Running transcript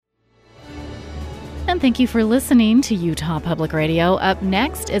And thank you for listening to Utah Public Radio. Up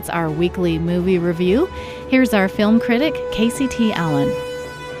next, it's our weekly movie review. Here's our film critic, Casey T. Allen.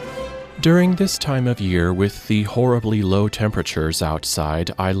 During this time of year, with the horribly low temperatures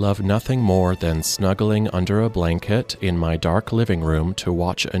outside, I love nothing more than snuggling under a blanket in my dark living room to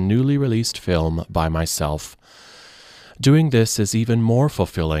watch a newly released film by myself. Doing this is even more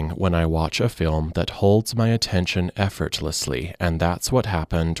fulfilling when I watch a film that holds my attention effortlessly, and that's what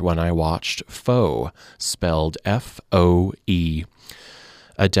happened when I watched Foe, spelled F-O-E.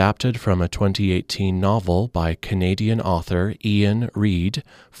 Adapted from a 2018 novel by Canadian author Ian Reid,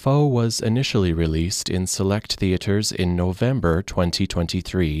 Foe was initially released in select theaters in November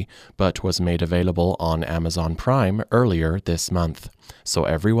 2023, but was made available on Amazon Prime earlier this month, so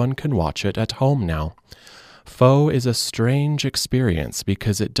everyone can watch it at home now. Foe is a strange experience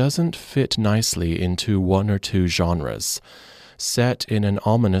because it doesn't fit nicely into one or two genres. Set in an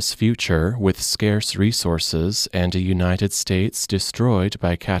ominous future with scarce resources and a United States destroyed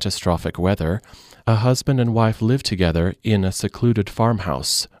by catastrophic weather, a husband and wife live together in a secluded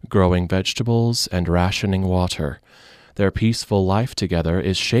farmhouse, growing vegetables and rationing water. Their peaceful life together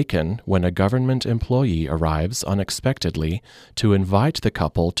is shaken when a government employee arrives unexpectedly to invite the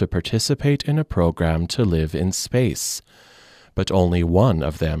couple to participate in a program to live in space. But only one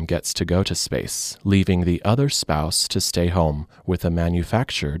of them gets to go to space, leaving the other spouse to stay home with a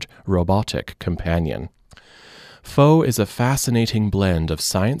manufactured robotic companion. Foe is a fascinating blend of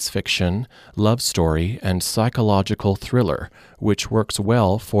science fiction, love story, and psychological thriller, which works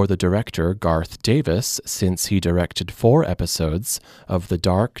well for the director Garth Davis since he directed 4 episodes of the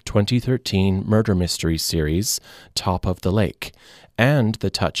dark 2013 murder mystery series Top of the Lake, and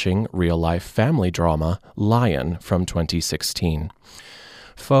the touching real-life family drama Lion from 2016.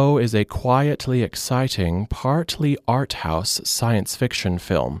 Foe is a quietly exciting, partly art house science fiction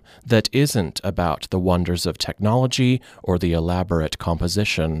film that isn't about the wonders of technology or the elaborate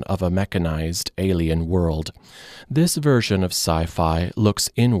composition of a mechanized alien world. This version of sci-fi looks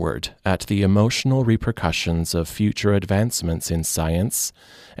inward at the emotional repercussions of future advancements in science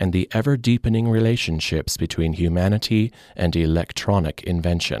and the ever-deepening relationships between humanity and electronic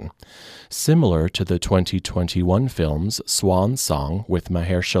invention. Similar to the 2021 films Swan Song with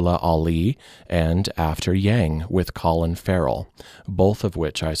Mahershala Ali and After Yang with Colin Farrell, both of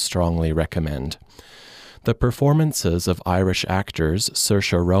which I strongly recommend. The performances of Irish actors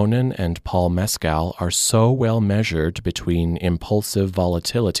Saoirse Ronan and Paul Mescal are so well measured between impulsive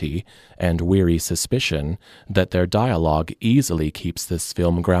volatility and weary suspicion that their dialogue easily keeps this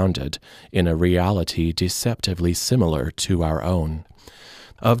film grounded in a reality deceptively similar to our own.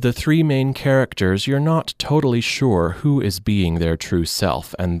 Of the 3 main characters, you're not totally sure who is being their true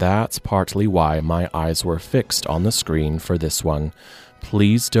self, and that's partly why my eyes were fixed on the screen for this one.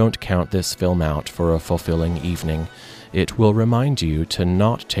 Please don't count this film out for a fulfilling evening. It will remind you to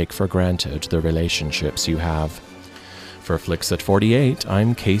not take for granted the relationships you have. For Flix at 48,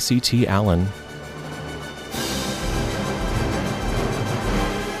 I'm Casey T. Allen.